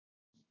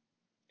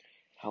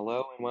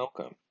Hello and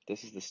welcome.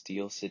 This is the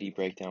Steel City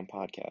Breakdown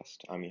Podcast.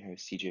 I'm your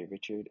host, CJ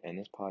Richard, and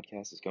this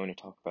podcast is going to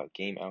talk about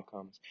game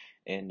outcomes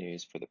and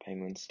news for the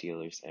Penguins,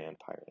 Steelers, and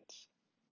Pirates.